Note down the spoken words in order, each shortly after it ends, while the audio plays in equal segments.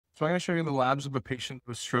So I'm going to show you the labs of a patient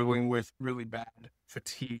who was struggling with really bad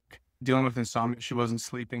fatigue, dealing with insomnia. She wasn't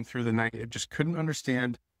sleeping through the night. It just couldn't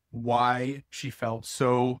understand why she felt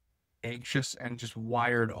so anxious and just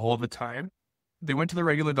wired all the time. They went to the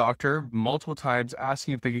regular doctor multiple times,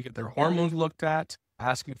 asking if they could get their hormones looked at,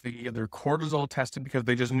 asking if they could get their cortisol tested because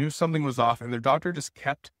they just knew something was off. And their doctor just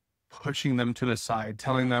kept pushing them to the side,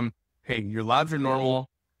 telling them, hey, your labs are normal.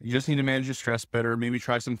 You just need to manage your stress better. Maybe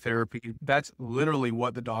try some therapy. That's literally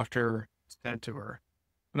what the doctor said to her.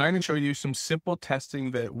 And I'm going to show you some simple testing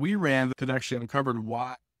that we ran that actually uncovered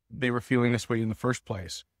why they were feeling this way in the first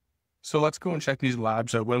place. So let's go and check these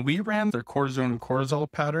labs out. When we ran their cortisone and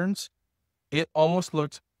cortisol patterns, it almost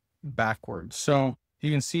looked backwards. So you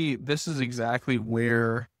can see this is exactly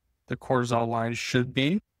where the cortisol line should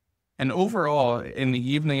be. And overall, in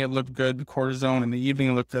the evening, it looked good, the cortisone. In the evening,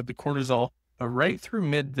 it looked at the cortisol. But right through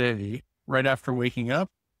midday, right after waking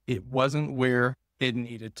up, it wasn't where it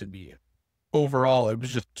needed to be. Overall, it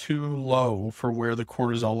was just too low for where the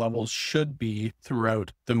cortisol levels should be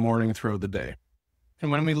throughout the morning, throughout the day.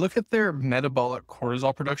 And when we look at their metabolic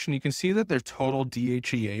cortisol production, you can see that their total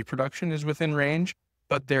DHEA production is within range,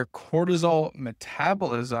 but their cortisol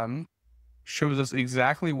metabolism shows us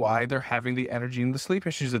exactly why they're having the energy and the sleep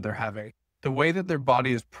issues that they're having. The way that their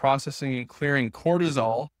body is processing and clearing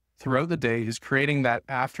cortisol throughout the day is creating that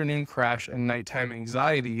afternoon crash and nighttime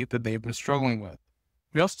anxiety that they've been struggling with.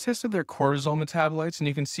 We also tested their cortisol metabolites, and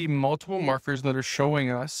you can see multiple markers that are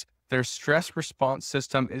showing us their stress response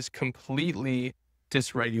system is completely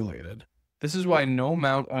dysregulated. This is why no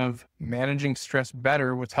amount of managing stress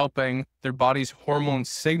better was helping. Their body's hormone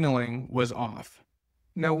signaling was off.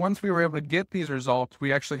 Now, once we were able to get these results,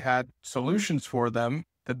 we actually had solutions for them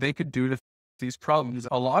that they could do to fix these problems.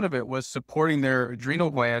 A lot of it was supporting their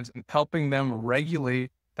adrenal glands and helping them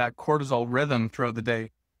regulate that cortisol rhythm throughout the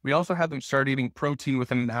day. We also had them start eating protein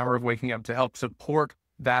within an hour of waking up to help support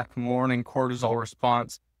that morning cortisol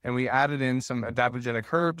response. And we added in some adaptogenic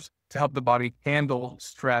herbs to help the body handle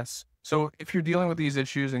stress. So if you're dealing with these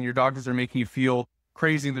issues and your doctors are making you feel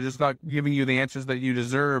crazy, they're just not giving you the answers that you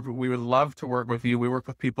deserve, we would love to work with you. We work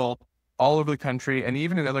with people all over the country, and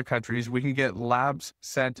even in other countries. We can get labs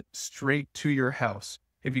sent straight to your house.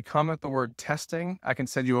 If you comment the word testing, I can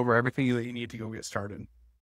send you over everything that you need to go get started.